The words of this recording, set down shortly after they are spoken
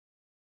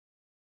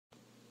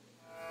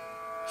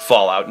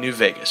Fallout New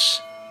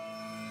Vegas.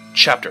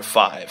 Chapter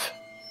 5.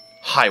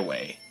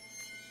 Highway.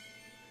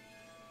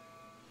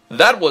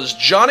 That was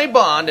Johnny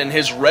Bond and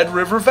his Red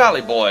River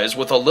Valley Boys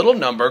with a little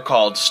number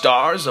called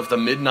Stars of the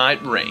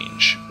Midnight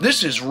Range.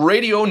 This is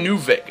Radio New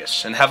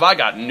Vegas, and have I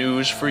got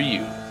news for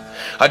you.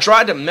 I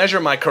tried to measure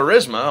my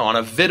charisma on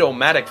a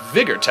Vidomatic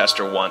vigor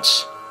tester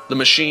once. The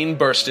machine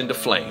burst into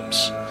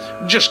flames.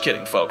 Just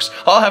kidding, folks.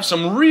 I'll have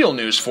some real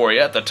news for you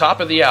at the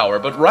top of the hour,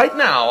 but right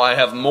now I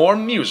have more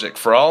music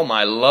for all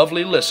my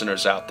lovely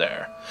listeners out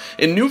there.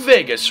 In New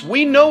Vegas,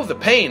 we know the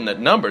pain that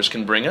numbers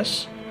can bring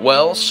us.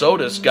 Well, so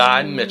does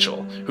Guy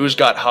Mitchell, who's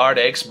got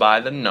heartaches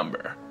by the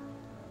number.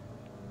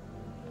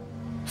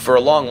 For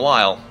a long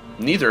while,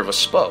 neither of us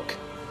spoke.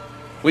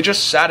 We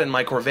just sat in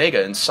my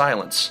Corvega in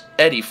silence,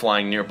 Eddie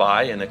flying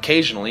nearby and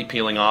occasionally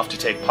peeling off to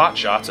take pot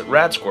shots at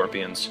rad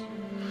scorpions.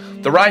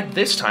 The ride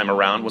this time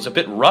around was a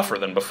bit rougher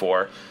than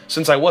before,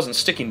 since I wasn't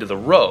sticking to the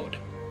road.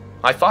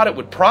 I thought it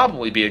would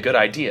probably be a good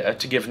idea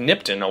to give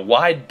Nipton a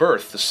wide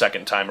berth the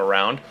second time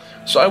around,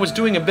 so I was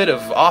doing a bit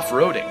of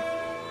off-roading.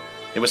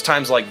 It was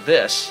times like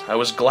this I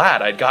was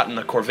glad I'd gotten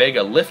the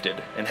Corvega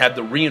lifted and had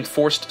the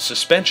reinforced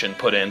suspension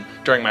put in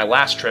during my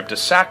last trip to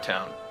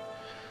Sacktown.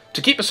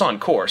 To keep us on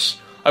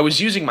course, I was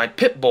using my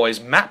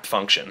Pip-Boy's map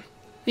function.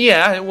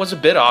 Yeah, it was a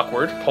bit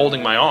awkward,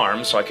 holding my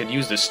arm so I could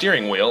use the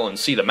steering wheel and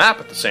see the map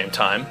at the same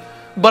time,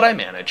 but I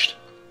managed.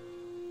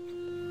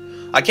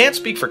 I can't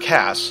speak for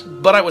Cass,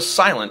 but I was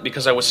silent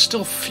because I was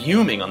still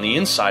fuming on the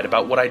inside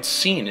about what I'd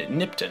seen at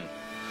Nipton.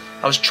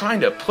 I was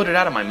trying to put it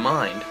out of my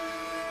mind.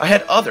 I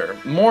had other,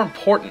 more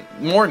important,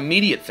 more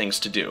immediate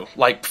things to do,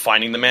 like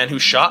finding the man who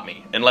shot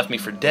me and left me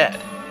for dead.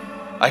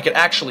 I could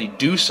actually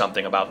do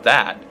something about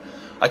that.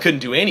 I couldn't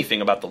do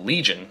anything about the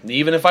Legion,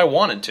 even if I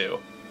wanted to.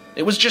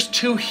 It was just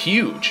too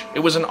huge. It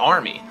was an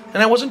army,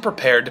 and I wasn't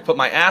prepared to put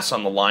my ass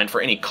on the line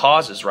for any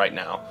causes right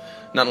now,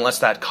 not unless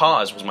that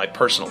cause was my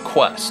personal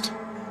quest.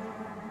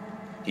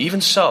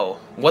 Even so,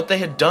 what they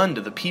had done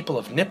to the people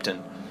of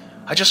Nipton,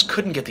 I just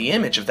couldn't get the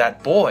image of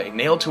that boy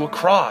nailed to a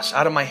cross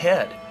out of my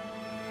head.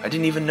 I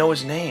didn't even know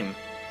his name.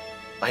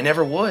 I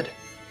never would,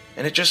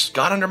 and it just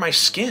got under my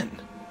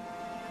skin.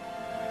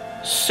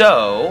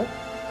 So,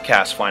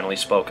 Cass finally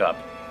spoke up.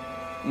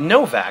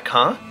 Novak,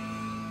 huh?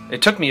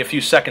 It took me a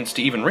few seconds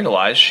to even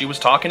realize she was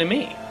talking to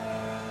me.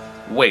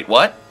 Wait,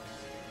 what?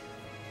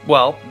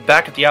 Well,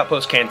 back at the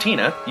Outpost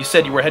Cantina, you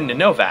said you were heading to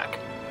Novak.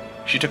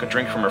 She took a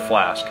drink from her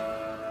flask.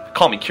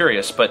 Call me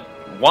curious, but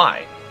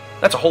why?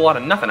 That's a whole lot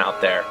of nothing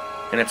out there,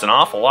 and it's an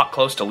awful lot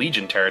close to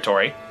Legion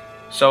territory.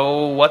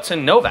 So, what's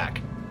in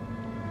Novak?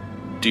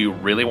 Do you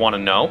really want to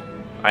know?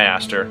 I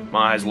asked her,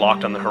 my eyes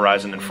locked on the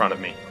horizon in front of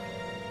me.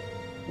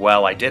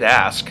 Well, I did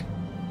ask.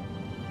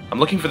 I'm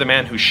looking for the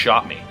man who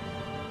shot me.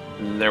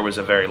 There was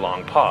a very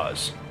long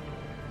pause.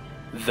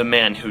 The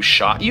man who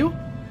shot you?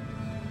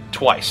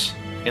 Twice,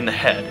 in the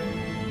head.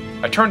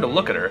 I turned to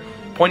look at her,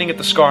 pointing at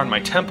the scar on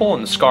my temple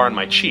and the scar on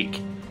my cheek.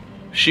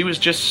 She was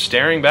just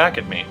staring back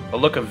at me, a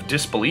look of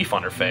disbelief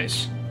on her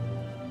face.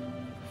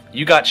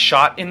 You got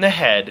shot in the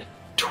head,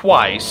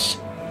 twice.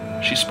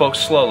 She spoke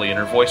slowly and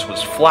her voice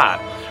was flat,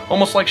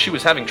 almost like she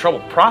was having trouble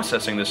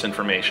processing this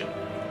information.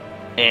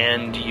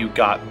 And you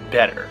got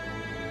better.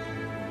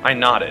 I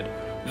nodded,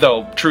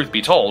 though, truth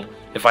be told,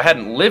 if I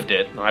hadn't lived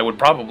it, I would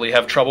probably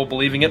have trouble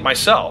believing it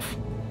myself.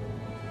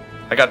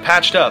 I got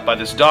patched up by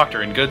this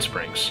doctor in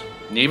Goodsprings.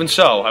 Even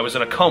so, I was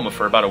in a coma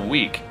for about a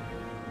week.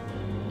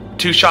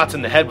 2 shots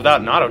in the head without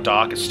an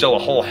autodoc is still a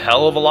whole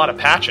hell of a lot of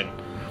patching.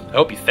 I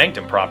hope you thanked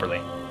him properly,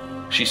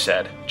 she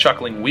said,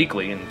 chuckling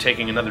weakly and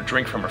taking another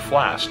drink from her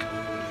flask.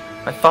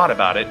 I thought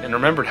about it and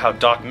remembered how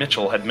Doc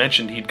Mitchell had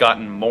mentioned he'd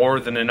gotten more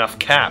than enough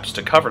caps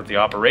to cover the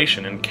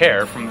operation and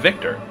care from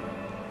Victor.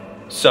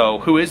 So,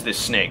 who is this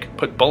snake?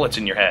 Put bullets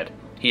in your head.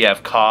 He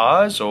have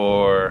cause,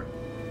 or...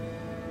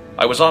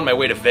 I was on my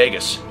way to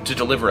Vegas to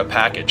deliver a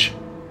package.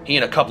 He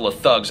and a couple of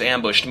thugs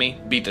ambushed me,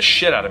 beat the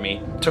shit out of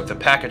me, took the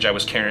package I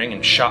was carrying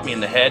and shot me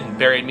in the head and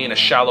buried me in a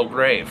shallow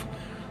grave.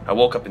 I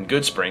woke up in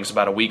Goodsprings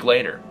about a week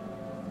later.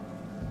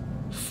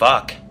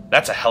 Fuck,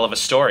 that's a hell of a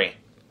story.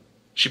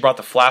 She brought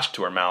the flask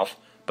to her mouth,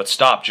 but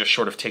stopped just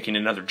short of taking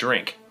another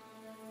drink.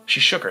 She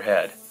shook her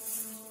head.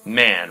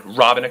 Man,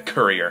 robbing a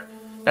courier.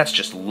 That's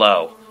just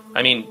low.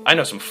 I mean, I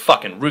know some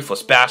fucking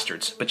ruthless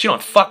bastards, but you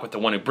don't fuck with the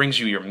one who brings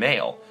you your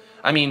mail.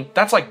 I mean,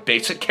 that's like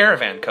basic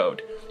caravan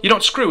code. You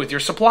don't screw with your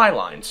supply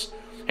lines.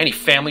 Any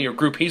family or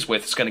group he's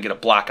with is going to get a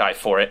black eye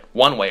for it,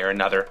 one way or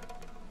another.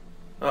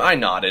 I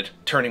nodded,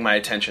 turning my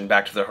attention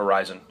back to the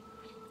horizon.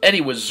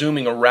 Eddie was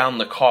zooming around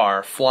the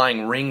car,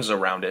 flying rings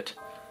around it.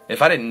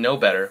 If I didn't know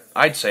better,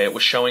 I'd say it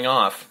was showing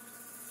off.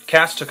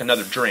 Cass took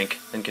another drink,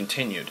 then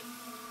continued.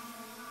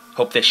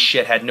 Hope this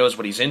shithead knows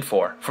what he's in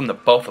for, from the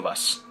both of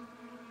us.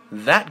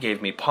 That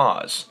gave me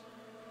pause.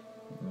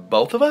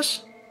 Both of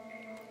us?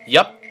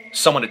 Yup.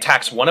 Someone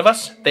attacks one of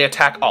us, they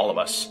attack all of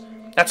us.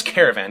 That's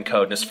caravan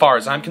code, and as far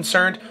as I'm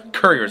concerned,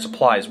 couriers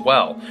apply as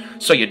well.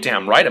 So you're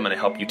damn right I'm gonna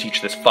help you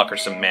teach this fucker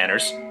some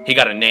manners. He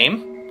got a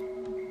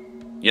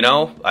name? You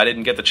know, I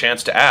didn't get the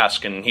chance to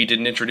ask, and he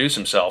didn't introduce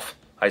himself,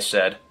 I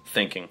said,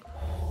 thinking.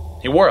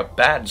 He wore a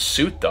bad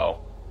suit, though.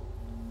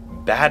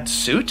 Bad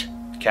suit?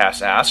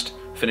 Cass asked,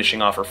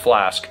 finishing off her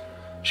flask.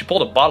 She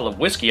pulled a bottle of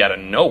whiskey out of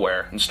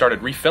nowhere and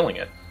started refilling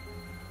it.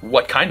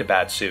 What kind of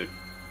bad suit?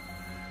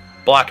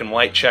 Black and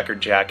white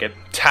checkered jacket,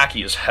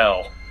 tacky as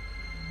hell.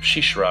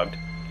 She shrugged.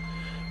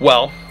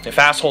 Well, if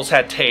assholes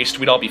had taste,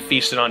 we'd all be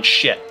feasted on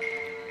shit.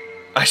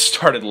 I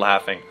started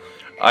laughing.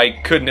 I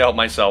couldn't help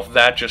myself,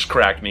 that just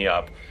cracked me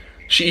up.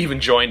 She even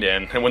joined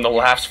in, and when the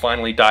laughs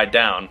finally died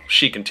down,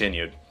 she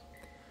continued.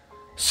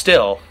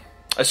 Still,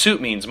 a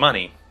suit means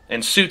money,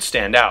 and suits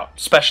stand out,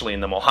 especially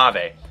in the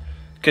Mojave.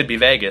 Could be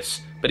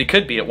Vegas, but he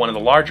could be at one of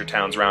the larger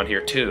towns around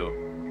here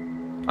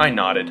too. I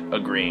nodded,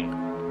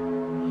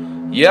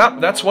 agreeing. Yeah,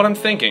 that's what I'm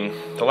thinking.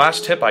 The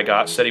last tip I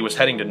got said he was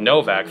heading to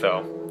Novak,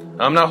 though.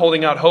 I'm not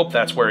holding out hope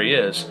that's where he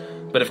is,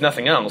 but if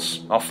nothing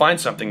else, I'll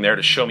find something there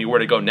to show me where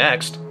to go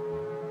next.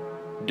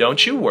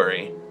 Don't you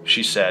worry,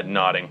 she said,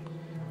 nodding.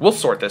 We'll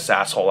sort this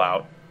asshole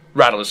out.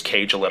 Rattle his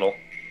cage a little.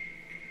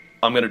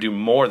 I'm gonna do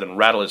more than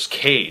rattle his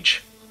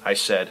cage, I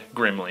said,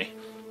 grimly.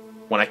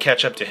 When I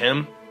catch up to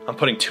him, I'm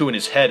putting 2 in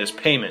his head as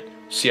payment.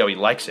 See how he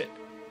likes it.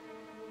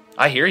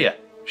 I hear ya,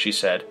 she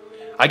said.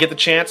 I get the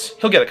chance,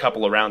 he'll get a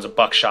couple of rounds of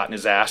buckshot in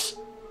his ass.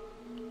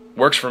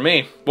 Works for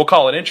me. We'll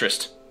call it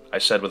interest, I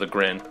said with a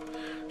grin.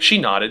 She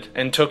nodded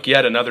and took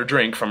yet another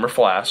drink from her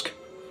flask.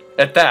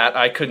 At that,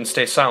 I couldn't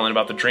stay silent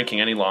about the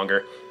drinking any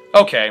longer.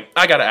 Okay,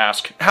 I gotta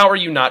ask, how are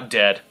you not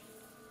dead?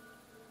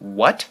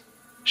 What?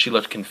 She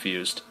looked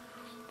confused.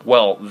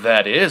 Well,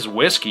 that is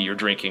whiskey you're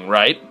drinking,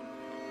 right?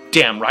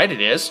 Damn right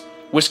it is.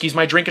 Whiskey's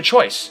my drink of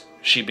choice,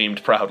 she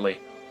beamed proudly.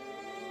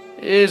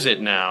 Is it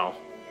now?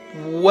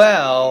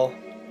 Well...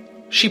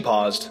 She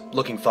paused,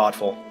 looking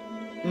thoughtful.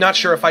 Not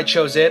sure if I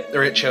chose it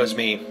or it chose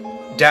me.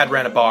 Dad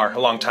ran a bar a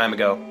long time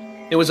ago.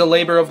 It was a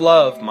labor of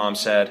love, Mom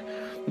said.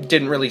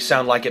 Didn't really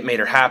sound like it made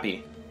her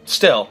happy.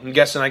 Still, I'm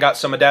guessing I got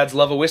some of Dad's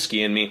love of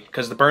whiskey in me,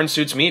 because the burn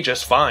suits me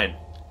just fine.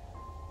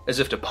 As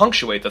if to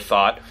punctuate the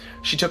thought,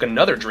 she took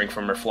another drink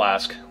from her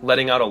flask,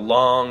 letting out a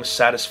long,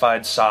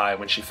 satisfied sigh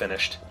when she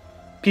finished.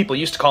 People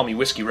used to call me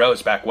Whiskey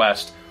Rose back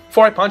west,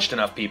 before I punched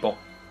enough people.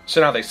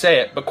 So now they say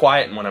it, but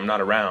quiet when I'm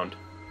not around.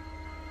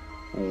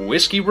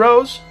 Whiskey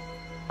Rose?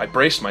 I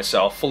braced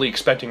myself, fully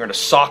expecting her to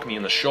sock me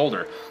in the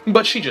shoulder,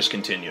 but she just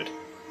continued.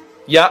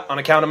 Yeah, on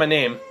account of my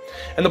name,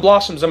 and the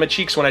blossoms on my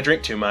cheeks when I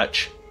drink too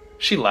much.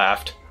 She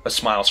laughed, a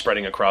smile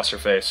spreading across her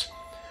face.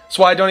 That's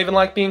why I don't even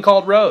like being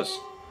called Rose.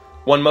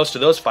 Won most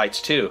of those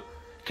fights, too.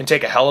 Can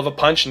take a hell of a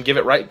punch and give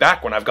it right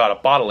back when I've got a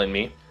bottle in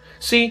me.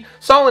 See,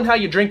 it's all in how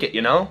you drink it,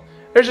 you know?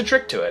 There's a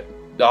trick to it.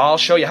 I'll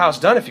show you how it's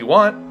done if you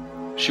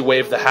want. She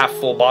waved the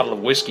half-full bottle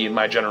of whiskey in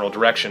my general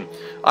direction.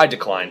 I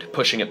declined,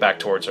 pushing it back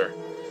towards her.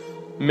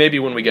 Maybe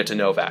when we get to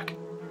Novak.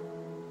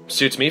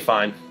 Suits me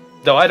fine,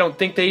 though I don't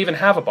think they even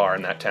have a bar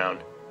in that town.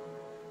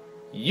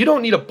 You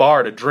don't need a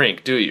bar to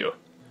drink, do you?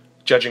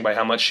 Judging by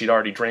how much she'd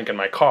already drank in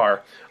my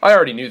car, I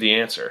already knew the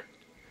answer.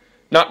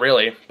 Not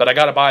really, but I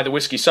gotta buy the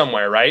whiskey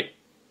somewhere, right?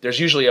 There's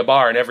usually a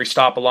bar in every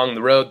stop along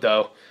the road,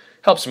 though.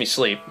 Helps me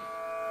sleep.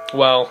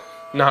 Well,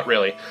 not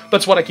really, but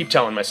it's what I keep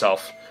telling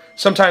myself.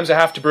 Sometimes I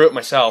have to brew it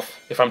myself,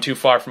 if I'm too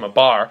far from a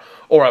bar,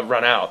 or I've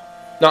run out.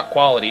 Not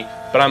quality,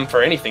 but I'm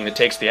for anything that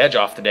takes the edge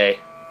off the day.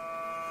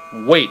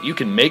 Wait, you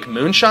can make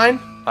moonshine?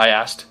 I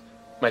asked.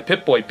 My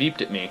Pip-Boy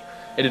beeped at me.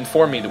 It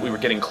informed me that we were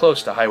getting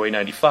close to Highway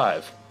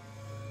 95.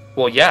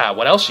 Well, yeah,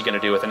 what else you gonna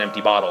do with an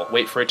empty bottle?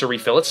 Wait for it to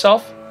refill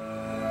itself?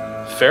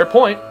 Fair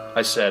point,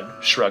 I said,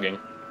 shrugging.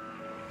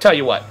 Tell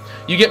you what,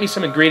 you get me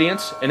some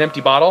ingredients, an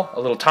empty bottle,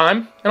 a little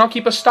time, and I'll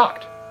keep us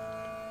stocked.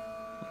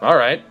 All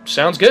right,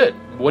 sounds good.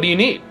 What do you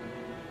need?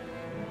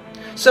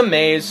 Some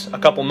maize, a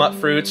couple nut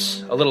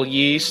fruits, a little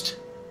yeast.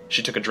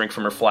 She took a drink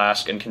from her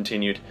flask and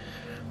continued.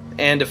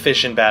 And a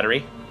fission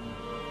battery.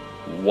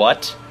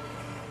 What?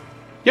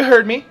 You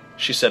heard me,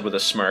 she said with a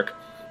smirk.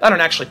 I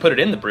don't actually put it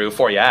in the brew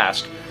before you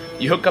ask.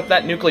 You hook up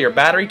that nuclear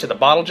battery to the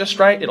bottle just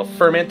right, it'll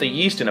ferment the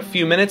yeast in a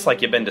few minutes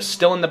like you've been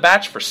distilling the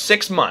batch for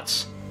 6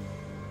 months.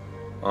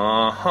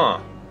 Uh-huh.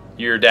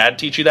 Your dad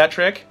teach you that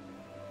trick?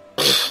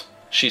 Pfft,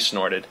 she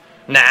snorted.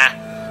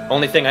 Nah,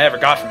 only thing I ever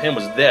got from him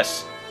was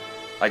this.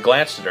 I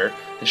glanced at her,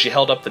 and she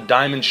held up the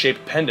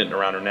diamond-shaped pendant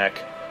around her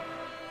neck.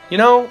 You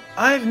know,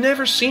 I've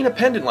never seen a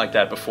pendant like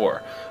that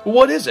before.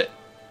 What is it?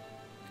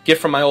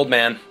 Gift from my old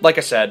man. Like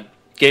I said,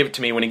 gave it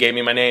to me when he gave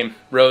me my name,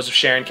 Rose of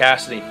Sharon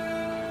Cassidy.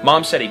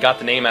 Mom said he got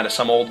the name out of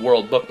some old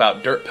world book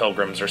about dirt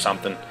pilgrims or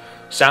something.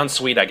 Sounds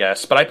sweet, I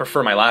guess, but I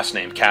prefer my last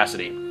name,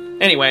 Cassidy.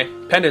 Anyway,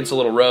 pendant's a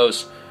little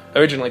rose. I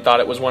originally thought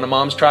it was one of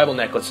Mom's tribal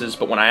necklaces,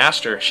 but when I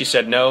asked her, she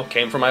said no,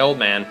 came from my old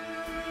man.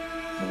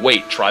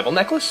 Wait, tribal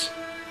necklace?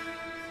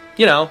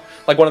 You know,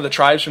 like one of the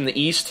tribes from the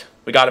east.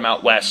 We got him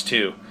out west,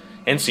 too.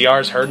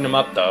 NCR's herding him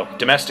up, though,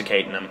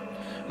 domesticating him.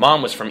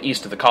 Mom was from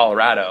east of the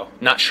Colorado,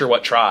 not sure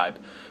what tribe.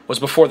 Was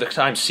before the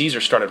time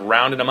Caesar started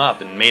rounding him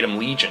up and made him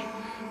legion.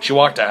 She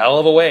walked a hell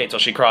of a way till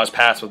she crossed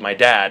paths with my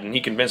dad, and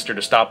he convinced her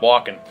to stop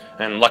walking.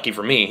 And lucky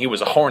for me, he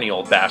was a horny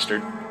old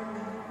bastard.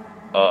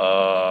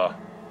 I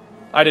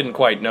didn't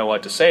quite know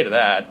what to say to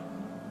that.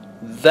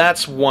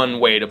 That's one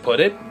way to put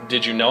it.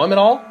 Did you know him at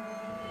all?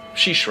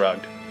 She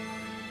shrugged.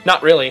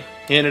 Not really.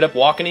 He ended up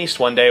walking east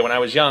one day when I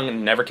was young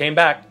and never came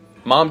back.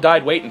 Mom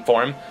died waiting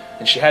for him,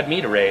 and she had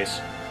me to raise.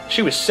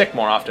 She was sick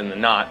more often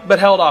than not, but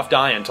held off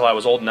dying until I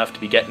was old enough to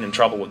be getting in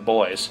trouble with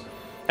boys.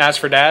 As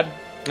for Dad,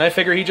 I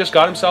figure he just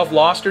got himself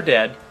lost or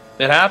dead.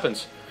 It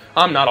happens.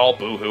 I'm not all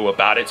boo-hoo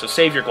about it, so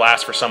save your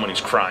glass for someone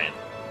who's crying.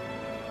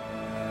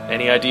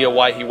 Any idea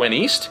why he went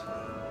east?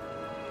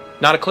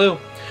 Not a clue.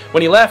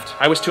 When he left,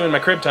 I was too in my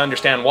crib to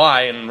understand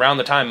why, and around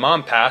the time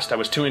Mom passed, I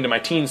was too into my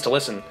teens to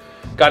listen.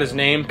 Got his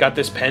name, got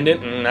this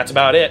pendant, and that's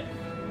about it.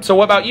 So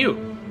what about you?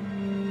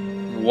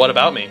 What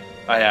about me?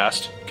 I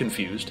asked,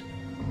 confused.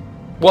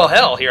 Well,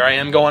 hell, here I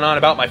am going on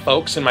about my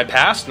folks and my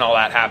past and all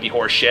that happy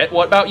horse shit.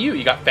 What about you?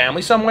 You got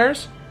family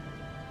somewheres?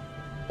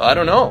 I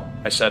don't know,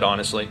 I said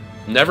honestly.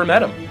 Never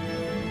met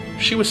him.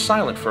 She was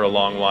silent for a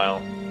long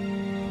while.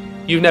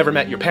 You've never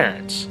met your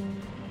parents?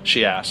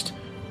 She asked.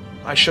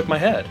 I shook my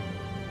head.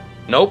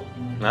 Nope,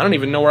 I don't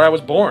even know where I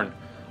was born.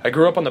 I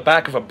grew up on the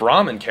back of a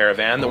Brahmin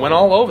caravan that went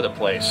all over the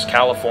place.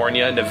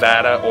 California,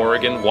 Nevada,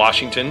 Oregon,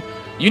 Washington.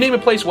 You name a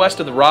place west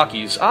of the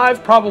Rockies,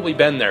 I've probably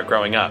been there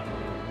growing up.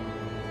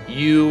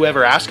 You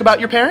ever ask about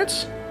your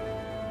parents?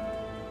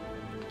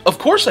 Of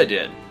course I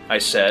did, I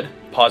said,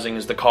 pausing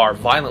as the car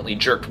violently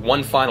jerked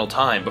one final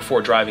time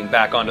before driving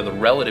back onto the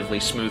relatively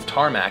smooth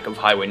tarmac of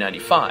Highway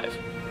 95.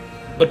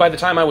 But by the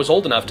time I was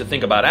old enough to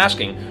think about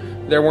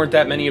asking, there weren't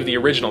that many of the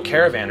original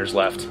caravanners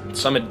left.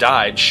 Some had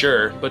died,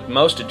 sure, but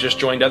most had just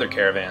joined other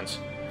caravans.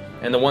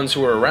 And the ones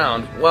who were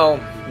around, well,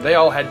 they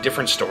all had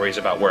different stories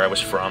about where I was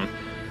from,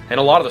 and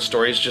a lot of the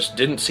stories just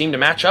didn't seem to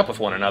match up with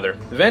one another.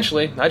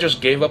 Eventually, I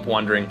just gave up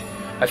wondering.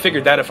 I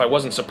figured that if I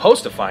wasn't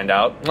supposed to find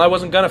out, I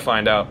wasn't gonna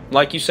find out.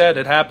 Like you said,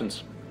 it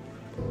happens.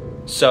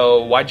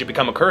 So, why'd you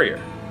become a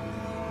courier?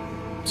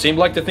 Seemed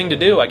like the thing to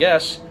do, I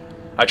guess.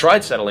 I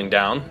tried settling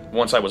down,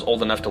 once I was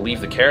old enough to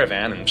leave the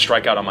caravan and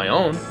strike out on my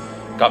own.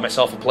 Got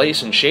myself a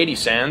place in Shady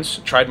Sands,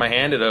 tried my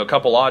hand at a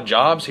couple odd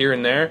jobs here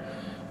and there,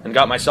 and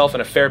got myself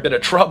in a fair bit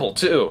of trouble,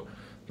 too.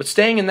 But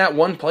staying in that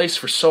one place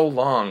for so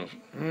long,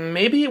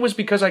 maybe it was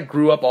because I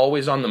grew up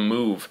always on the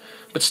move,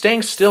 but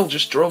staying still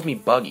just drove me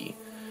buggy.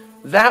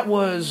 That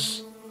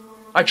was...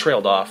 I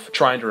trailed off,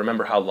 trying to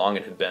remember how long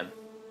it had been.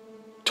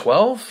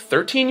 12?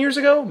 13 years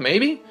ago?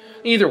 Maybe?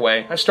 Either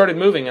way, I started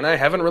moving and I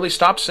haven't really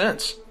stopped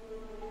since.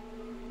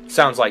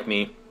 Sounds like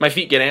me. My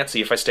feet get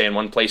antsy if I stay in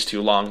one place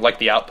too long, like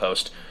the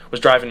outpost. Was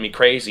driving me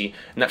crazy,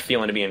 and that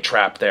feeling of being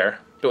trapped there.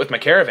 But with my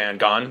caravan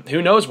gone,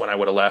 who knows when I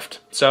would have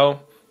left. So,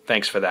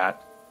 thanks for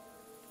that.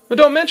 But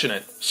don't mention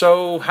it.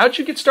 So, how'd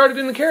you get started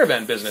in the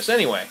caravan business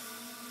anyway?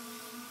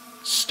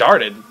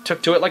 Started?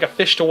 Took to it like a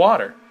fish to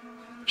water.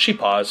 She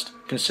paused,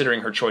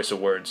 considering her choice of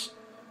words.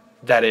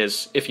 That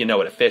is, if you know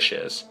what a fish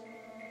is.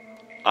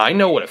 I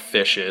know what a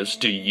fish is.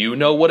 Do you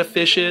know what a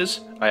fish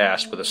is? I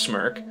asked with a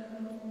smirk.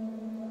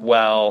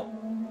 Well,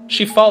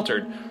 she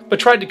faltered, but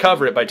tried to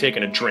cover it by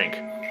taking a drink.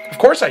 Of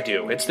course I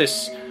do. It's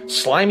this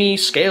slimy,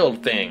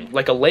 scaled thing,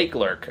 like a lake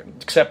lurk,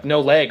 except no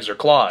legs or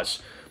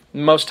claws.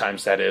 Most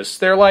times, that is.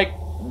 They're like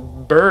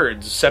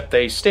birds, except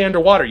they stay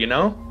underwater, you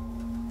know?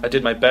 I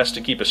did my best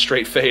to keep a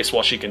straight face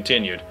while she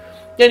continued.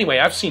 Anyway,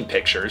 I've seen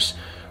pictures.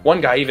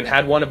 One guy even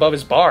had one above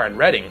his bar in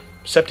Reading,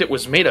 except it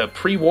was made of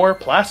pre-war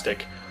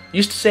plastic.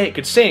 Used to say it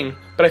could sing,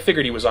 but I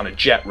figured he was on a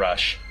jet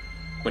rush.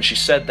 When she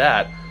said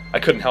that, I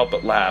couldn't help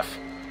but laugh.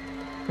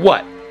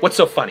 What? What's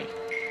so funny?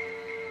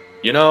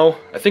 You know,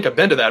 I think I've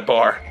been to that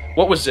bar.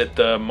 What was it,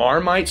 the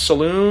Marmite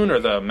Saloon or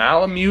the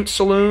Malamute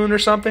Saloon or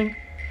something?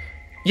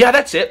 Yeah,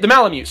 that's it, the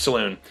Malamute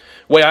Saloon.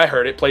 Way I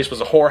heard it, place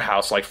was a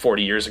whorehouse like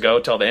 40 years ago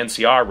till the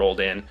NCR rolled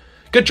in.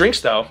 Good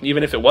drinks though,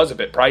 even if it was a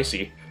bit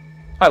pricey.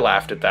 I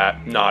laughed at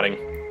that, nodding.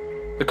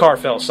 The car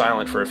fell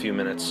silent for a few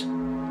minutes.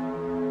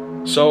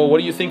 So what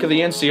do you think of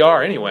the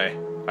NCR anyway?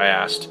 I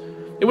asked.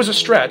 It was a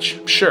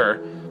stretch, sure,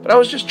 but I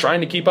was just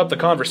trying to keep up the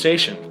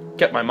conversation,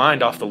 get my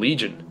mind off the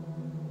Legion.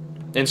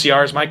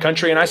 NCR is my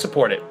country and I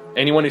support it.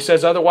 Anyone who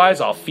says otherwise,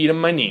 I'll feed him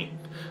my knee.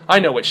 I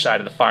know which side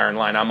of the firing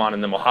line I'm on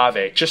in the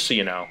Mojave, just so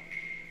you know.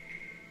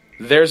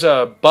 There's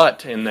a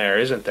but in there,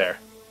 isn't there?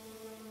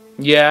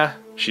 Yeah,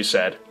 she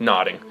said,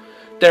 nodding.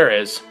 There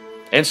is.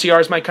 NCR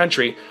is my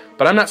country,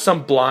 but I'm not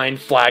some blind,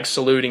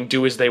 flag-saluting,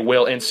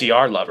 do-as-they-will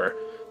NCR lover.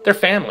 They're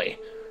family,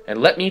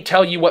 and let me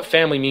tell you what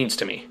family means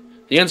to me.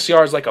 The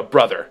NCR is like a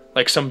brother,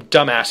 like some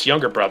dumbass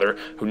younger brother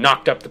who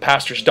knocked up the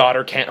pastor's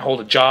daughter, can't hold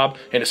a job,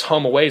 and is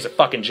home away as a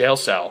fucking jail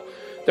cell.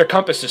 Their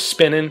compass is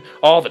spinning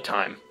all the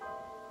time.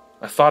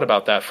 I thought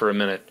about that for a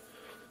minute.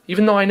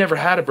 Even though I never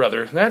had a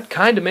brother, that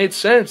kind of made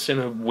sense in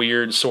a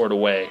weird sort of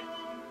way.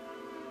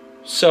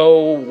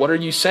 So, what are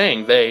you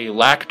saying? They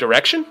lack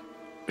direction?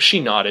 She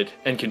nodded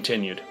and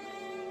continued.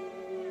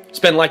 It's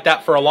been like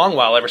that for a long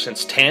while ever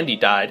since Tandy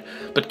died,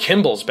 but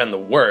Kimball's been the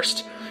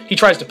worst. He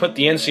tries to put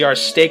the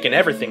NCR's stake in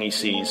everything he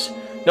sees.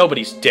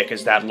 Nobody's dick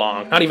is that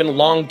long, not even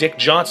Long Dick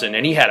Johnson,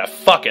 and he had a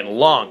fucking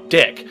long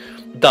dick.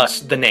 Thus,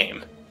 the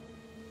name.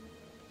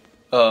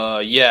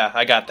 Yeah,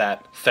 I got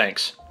that.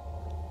 Thanks.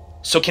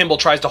 So Kimball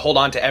tries to hold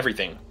on to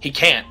everything. He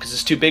can't, because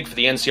it's too big for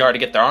the NCR to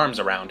get their arms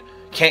around.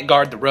 Can't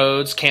guard the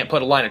roads, can't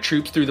put a line of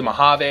troops through the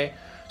Mojave.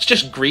 It's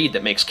just greed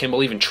that makes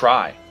Kimball even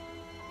try.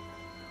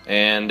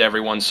 And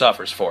everyone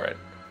suffers for it.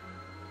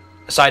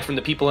 Aside from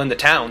the people in the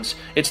towns,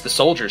 it's the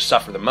soldiers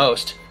suffer the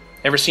most.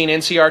 Ever seen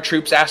NCR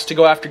troops asked to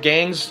go after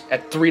gangs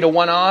at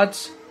 3-to-1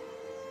 odds?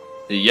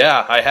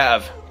 Yeah, I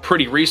have.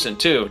 Pretty recent,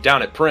 too,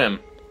 down at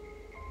Prim.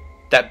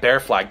 That bear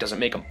flag doesn't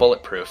make them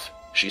bulletproof,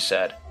 she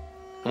said.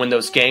 And when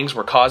those gangs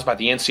were caused by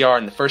the NCR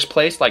in the first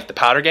place, like the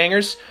powder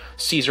gangers,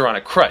 Caesar on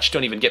a crutch,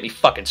 don't even get me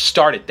fucking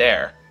started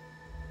there.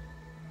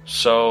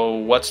 So,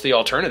 what's the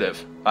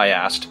alternative? I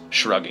asked,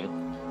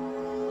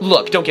 shrugging.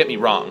 Look, don't get me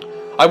wrong.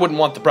 I wouldn't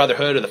want the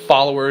Brotherhood or the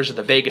Followers or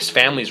the Vegas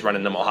families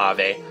running the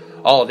Mojave.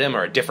 All of them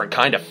are a different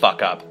kind of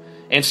fuck-up.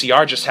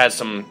 NCR just has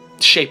some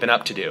shaping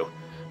up to do.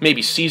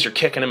 Maybe Caesar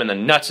kicking him in the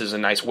nuts is a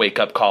nice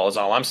wake-up call is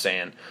all I'm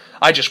saying.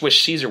 I just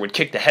wish Caesar would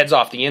kick the heads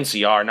off the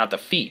NCR, not the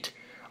feet.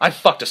 I've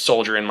fucked a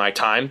soldier in my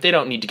time. They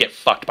don't need to get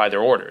fucked by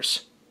their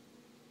orders.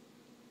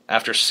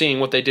 After seeing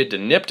what they did to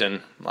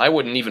Nipton, I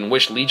wouldn't even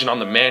wish Legion on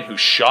the man who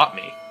shot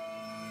me.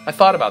 I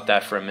thought about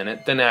that for a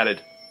minute, then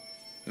added,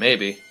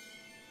 maybe.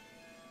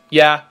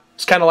 Yeah,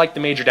 it's kind of like the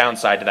major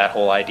downside to that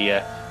whole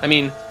idea. I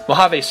mean,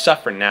 Mojave's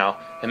suffering now.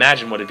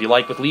 Imagine what it'd be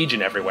like with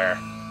Legion everywhere.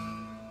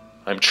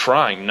 I'm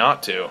trying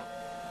not to.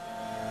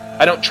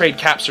 I don't trade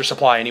caps or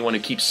supply anyone who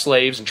keeps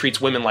slaves and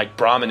treats women like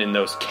Brahmin in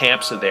those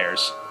camps of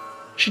theirs.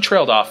 She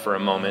trailed off for a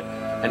moment,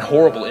 and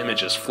horrible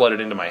images flooded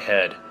into my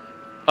head.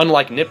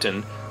 Unlike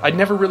Nipton, I'd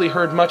never really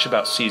heard much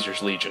about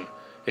Caesar's Legion,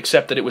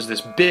 except that it was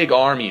this big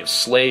army of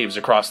slaves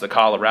across the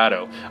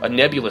Colorado, a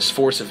nebulous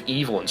force of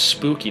evil and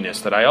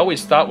spookiness that I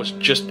always thought was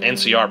just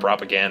NCR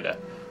propaganda.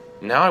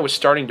 Now I was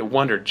starting to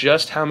wonder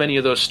just how many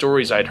of those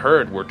stories I'd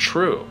heard were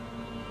true.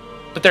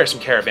 But there are some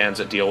caravans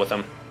that deal with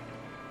them.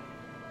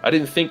 I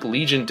didn't think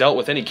Legion dealt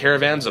with any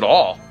caravans at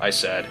all, I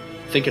said,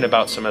 thinking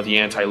about some of the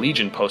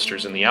anti-Legion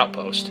posters in the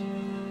outpost.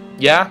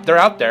 Yeah, they're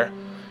out there,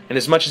 and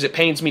as much as it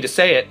pains me to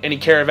say it, any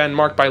caravan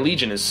marked by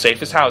Legion is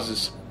safe as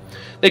houses.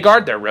 They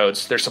guard their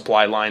roads, their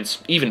supply lines.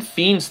 Even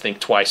fiends think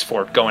twice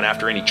for going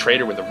after any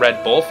trader with a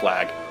Red Bull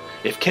flag.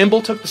 If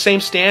Kimball took the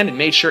same stand and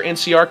made sure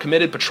NCR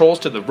committed patrols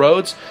to the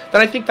roads,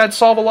 then I think that'd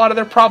solve a lot of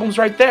their problems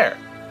right there.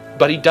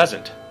 But he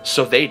doesn't,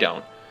 so they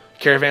don't.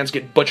 Caravans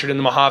get butchered in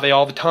the Mojave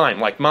all the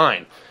time, like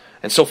mine.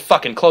 And so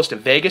fucking close to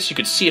Vegas, you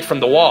could see it from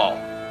the wall.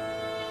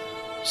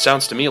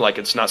 Sounds to me like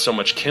it's not so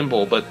much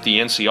Kimball, but the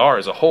NCR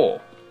as a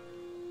whole.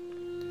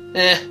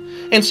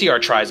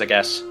 NCR tries, I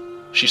guess,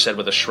 she said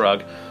with a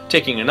shrug,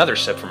 taking another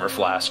sip from her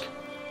flask.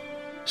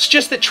 It's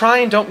just that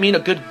trying don't mean a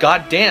good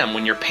goddamn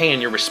when you're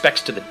paying your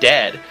respects to the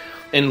dead.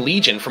 In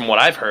Legion, from what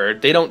I've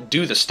heard, they don't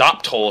do the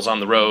stop tolls on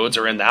the roads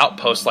or in the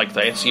outposts like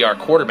the NCR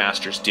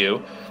quartermasters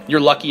do. You're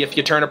lucky if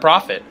you turn a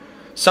profit.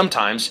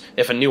 Sometimes,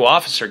 if a new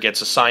officer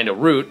gets assigned a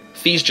route,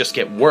 fees just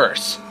get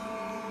worse.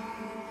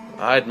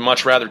 I'd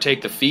much rather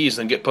take the fees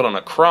than get put on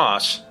a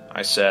cross,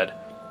 I said.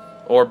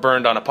 Or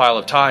burned on a pile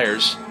of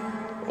tires.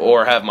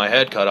 Or have my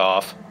head cut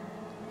off.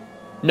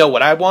 Know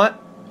what I want?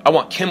 I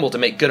want Kimball to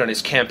make good on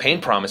his campaign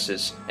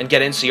promises and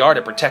get NCR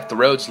to protect the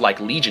roads like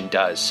Legion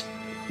does.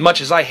 Much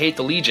as I hate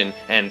the Legion,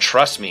 and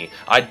trust me,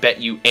 I'd bet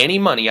you any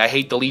money I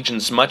hate the Legion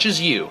as much as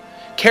you,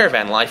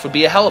 caravan life would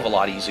be a hell of a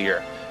lot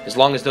easier, as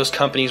long as those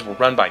companies were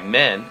run by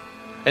men.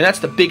 And that's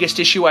the biggest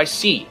issue I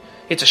see.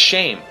 It's a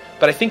shame,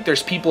 but I think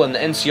there's people in the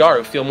NCR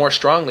who feel more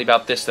strongly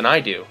about this than I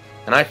do,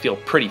 and I feel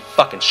pretty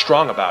fucking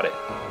strong about it.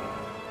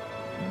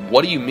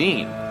 What do you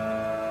mean?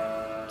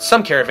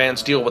 Some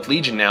caravans deal with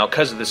Legion now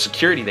because of the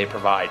security they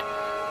provide.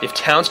 If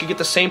towns could get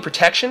the same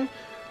protection,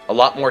 a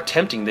lot more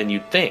tempting than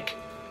you'd think.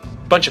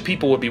 A bunch of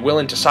people would be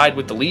willing to side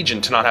with the Legion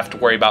to not have to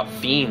worry about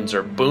fiends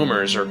or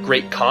boomers or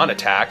Great Khan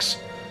attacks.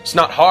 It's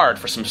not hard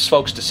for some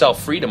folks to sell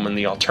freedom when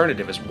the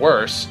alternative is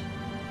worse.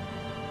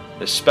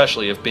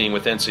 Especially if being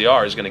with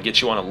NCR is going to get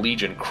you on a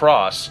Legion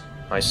cross,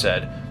 I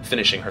said,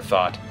 finishing her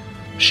thought.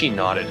 She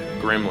nodded,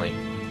 grimly.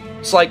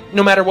 It's like,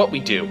 no matter what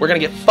we do, we're going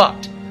to get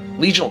fucked.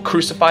 Legion will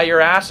crucify your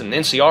ass and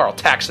NCR will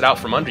tax it out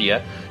from under you,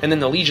 and then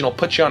the Legion will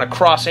put you on a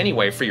cross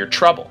anyway for your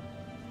trouble.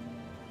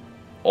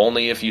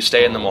 Only if you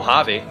stay in the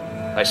Mojave,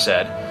 I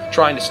said,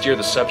 trying to steer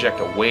the subject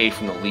away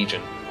from the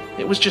Legion.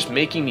 It was just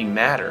making me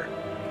madder.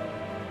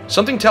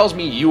 Something tells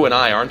me you and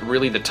I aren't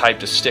really the type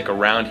to stick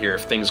around here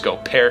if things go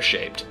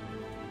pear-shaped.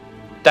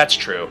 That's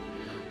true.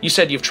 You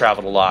said you've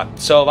traveled a lot,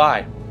 so have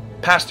I.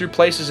 Passed through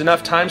places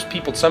enough times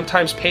people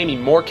sometimes pay me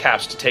more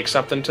caps to take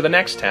something to the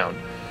next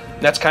town.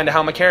 That's kind of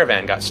how my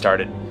caravan got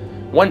started.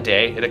 One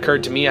day, it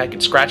occurred to me I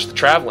could scratch the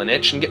traveling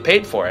itch and get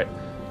paid for it.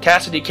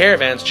 Cassidy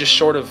Caravans just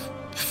sort of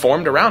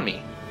formed around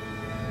me.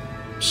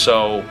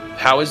 So,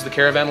 how is the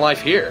caravan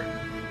life here?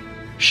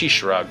 She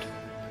shrugged.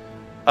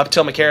 Up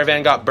till my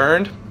caravan got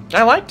burned,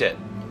 I liked it.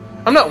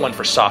 I'm not one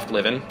for soft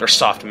living, or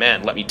soft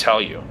men, let me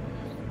tell you.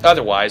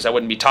 Otherwise, I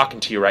wouldn't be talking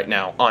to you right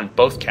now, on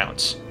both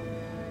counts.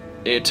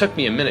 It took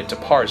me a minute to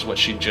parse what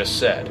she'd just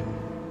said.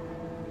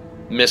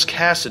 Miss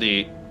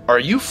Cassidy, are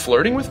you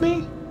flirting with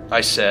me?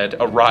 I said,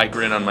 a wry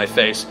grin on my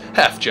face,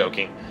 half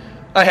joking.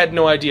 I had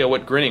no idea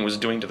what grinning was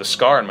doing to the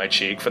scar on my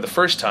cheek. For the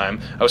first time,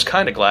 I was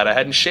kind of glad I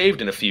hadn't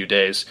shaved in a few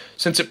days,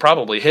 since it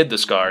probably hid the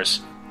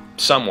scars.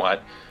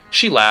 Somewhat.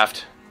 She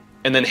laughed,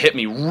 and then hit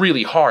me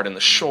really hard in the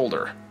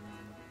shoulder.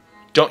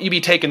 Don't you be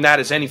taking that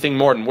as anything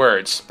more than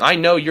words. I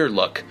know your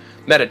look.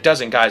 Met a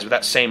dozen guys with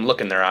that same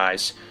look in their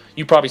eyes.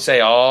 You probably say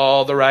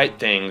all the right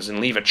things and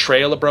leave a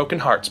trail of broken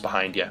hearts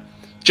behind you.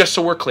 Just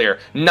so we're clear,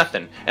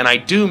 nothing, and I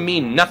do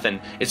mean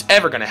nothing, is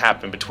ever going to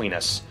happen between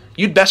us.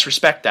 You'd best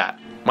respect that.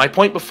 My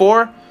point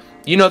before?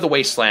 You know the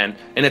wasteland,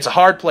 and it's a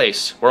hard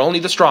place where only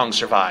the strong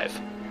survive.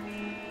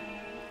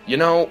 You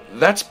know,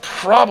 that's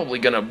probably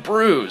going to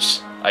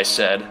bruise, I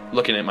said,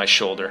 looking at my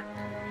shoulder.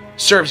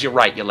 Serves you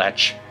right, you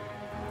lech.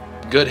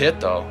 Good hit,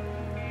 though.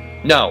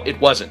 No,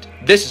 it wasn't.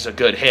 This is a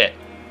good hit.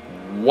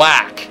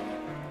 Whack!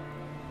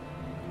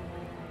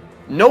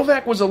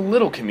 Novak was a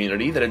little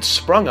community that had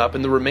sprung up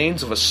in the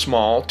remains of a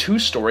small,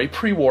 two-story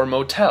pre-war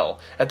motel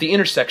at the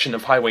intersection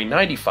of Highway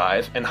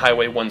 95 and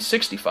Highway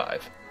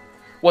 165.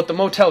 What the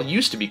motel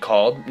used to be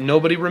called,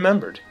 nobody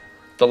remembered.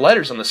 The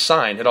letters on the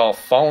sign had all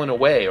fallen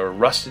away or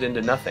rusted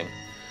into nothing.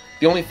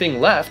 The only thing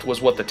left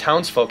was what the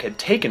townsfolk had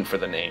taken for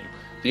the name,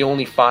 the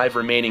only 5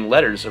 remaining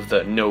letters of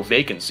the no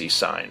vacancy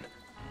sign.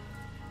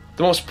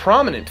 The most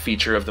prominent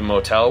feature of the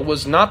motel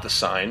was not the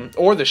sign,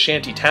 or the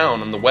shanty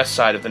town on the west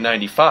side of the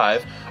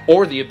 95,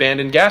 or the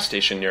abandoned gas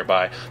station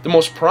nearby. The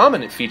most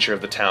prominent feature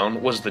of the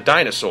town was the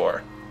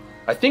dinosaur.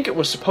 I think it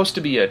was supposed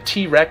to be a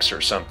T-Rex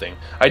or something.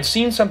 I'd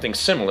seen something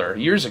similar,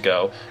 years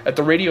ago, at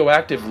the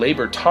radioactive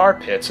labor tar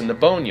pits in the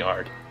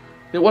boneyard.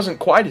 It wasn't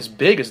quite as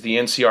big as the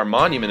NCR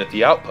monument at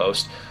the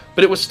outpost,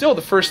 but it was still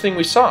the first thing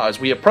we saw as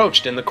we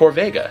approached in the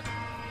Corvega.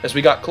 As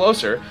we got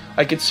closer,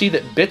 I could see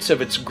that bits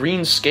of its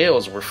green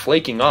scales were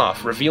flaking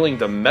off, revealing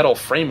the metal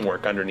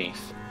framework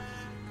underneath.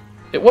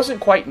 It wasn't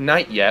quite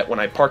night yet when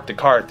I parked the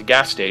car at the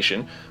gas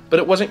station, but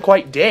it wasn't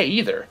quite day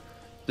either.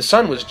 The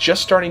sun was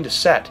just starting to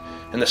set,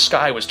 and the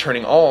sky was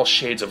turning all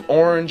shades of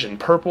orange and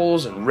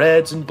purples and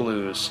reds and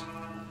blues.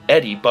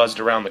 Eddie buzzed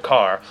around the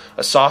car,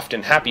 a soft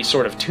and happy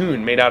sort of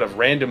tune made out of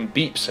random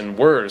beeps and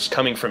whirs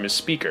coming from his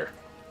speaker.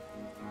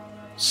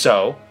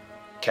 So,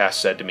 Cass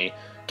said to me,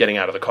 getting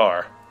out of the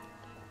car,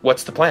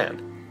 what's the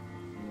plan?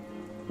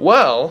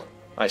 Well,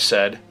 I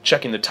said,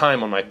 checking the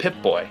time on my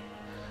Pip-Boy,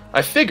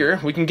 I figure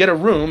we can get a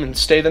room and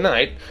stay the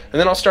night, and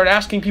then I'll start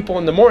asking people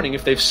in the morning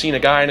if they've seen a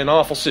guy in an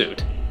awful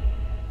suit.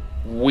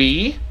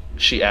 We?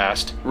 She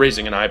asked,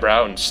 raising an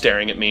eyebrow and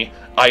staring at me,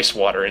 ice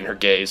water in her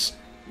gaze.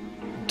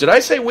 Did I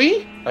say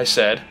we? I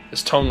said,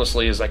 as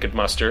tonelessly as I could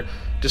muster,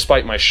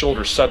 despite my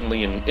shoulder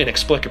suddenly and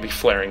inexplicably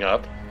flaring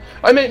up.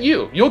 I meant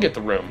you. You'll get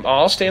the room.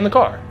 I'll stay in the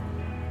car.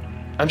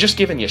 I'm just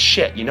giving you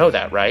shit. You know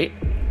that, right?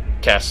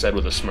 Cass said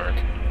with a smirk.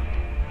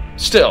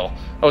 Still,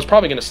 I was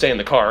probably going to stay in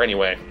the car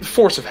anyway.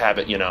 Force of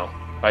habit, you know,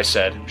 I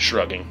said,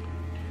 shrugging.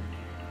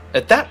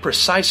 At that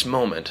precise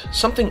moment,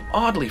 something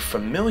oddly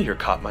familiar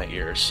caught my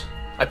ears.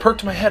 I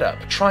perked my head up,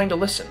 trying to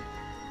listen.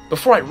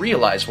 Before I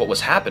realized what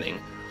was happening,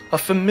 a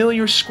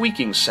familiar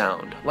squeaking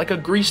sound, like a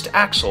greased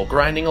axle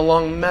grinding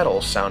along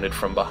metal, sounded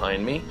from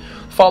behind me,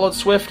 followed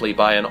swiftly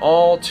by an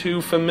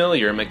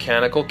all-too-familiar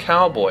mechanical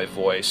cowboy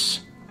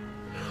voice.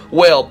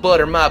 Well,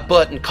 butter my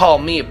butt and call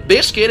me a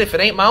biscuit if it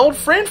ain't my old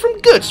friend from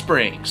Good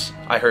Springs,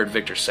 I heard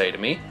Victor say to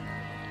me.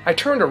 I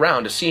turned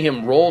around to see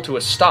him roll to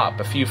a stop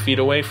a few feet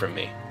away from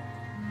me.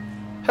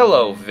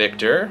 Hello,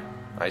 Victor,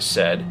 I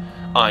said,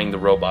 eyeing the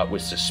robot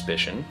with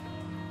suspicion.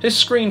 His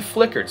screen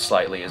flickered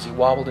slightly as he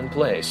wobbled in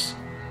place.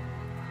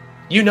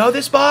 You know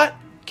this bot?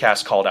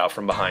 Cass called out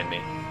from behind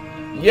me.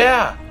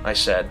 Yeah, I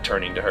said,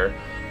 turning to her.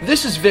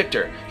 This is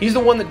Victor. He's the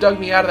one that dug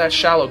me out of that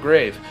shallow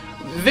grave.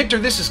 Victor,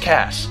 this is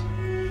Cass.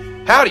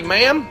 Howdy,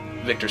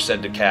 ma'am, Victor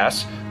said to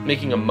Cass,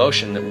 making a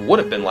motion that would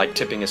have been like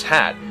tipping his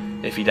hat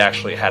if he'd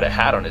actually had a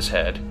hat on his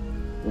head,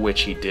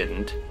 which he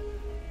didn't.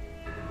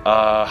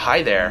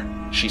 Hi there,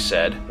 she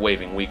said,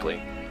 waving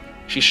weakly.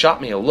 She shot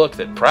me a look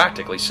that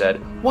practically said,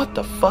 what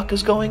the fuck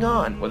is going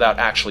on, without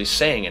actually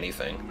saying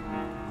anything.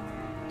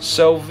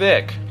 So,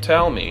 Vic,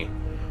 tell me,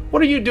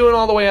 what are you doing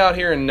all the way out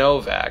here in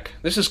Novak?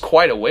 This is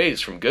quite a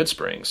ways from Good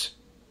Springs.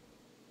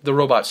 The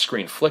robot's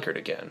screen flickered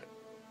again.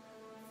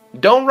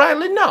 Don't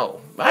rightly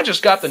know. I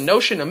just got the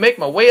notion to make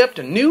my way up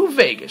to New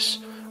Vegas.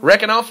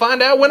 Reckon I'll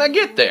find out when I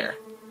get there.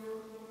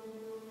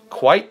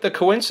 Quite the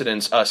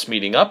coincidence, us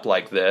meeting up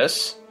like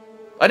this.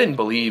 I didn't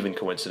believe in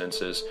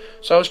coincidences,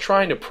 so I was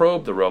trying to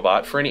probe the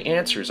robot for any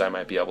answers I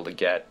might be able to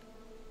get.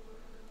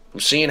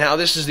 Seeing how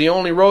this is the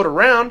only road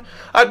around,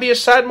 I'd be a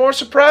sight more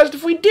surprised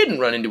if we didn't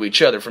run into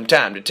each other from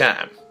time to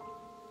time.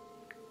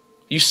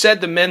 You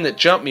said the men that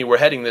jumped me were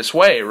heading this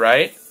way,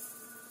 right?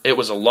 It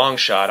was a long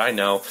shot, I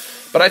know,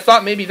 but I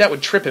thought maybe that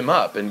would trip him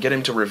up and get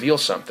him to reveal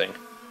something.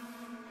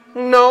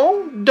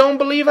 No, don't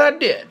believe I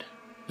did,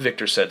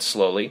 Victor said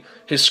slowly,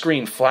 his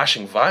screen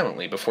flashing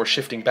violently before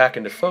shifting back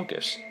into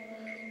focus.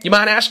 You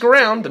might ask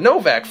around. The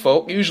Novak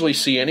folk usually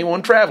see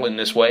anyone traveling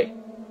this way.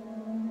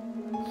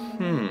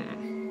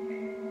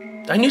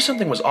 I knew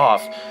something was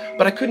off,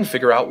 but I couldn't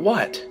figure out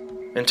what.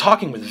 And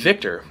talking with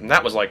Victor,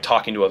 that was like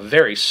talking to a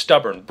very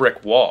stubborn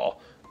brick wall,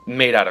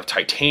 made out of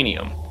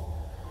titanium.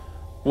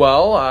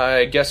 Well,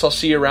 I guess I'll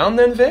see you around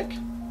then, Vic?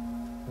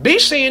 Be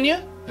seeing you,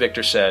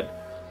 Victor said.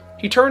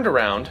 He turned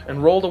around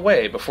and rolled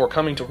away before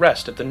coming to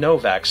rest at the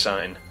Novak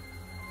sign.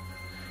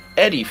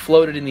 Eddie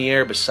floated in the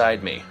air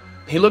beside me.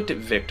 He looked at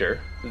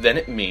Victor, then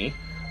at me,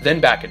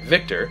 then back at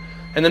Victor,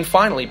 and then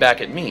finally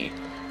back at me,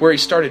 where he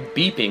started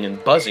beeping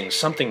and buzzing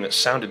something that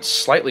sounded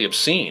slightly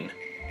obscene.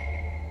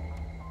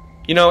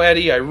 You know,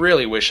 Eddie, I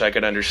really wish I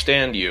could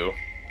understand you.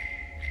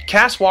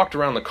 Cass walked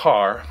around the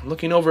car,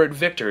 looking over at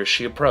Victor as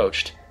she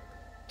approached.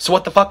 So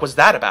what the fuck was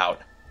that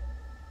about?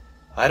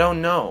 I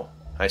don't know,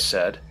 I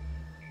said,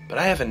 but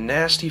I have a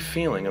nasty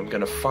feeling I'm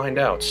gonna find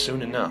out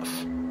soon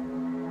enough.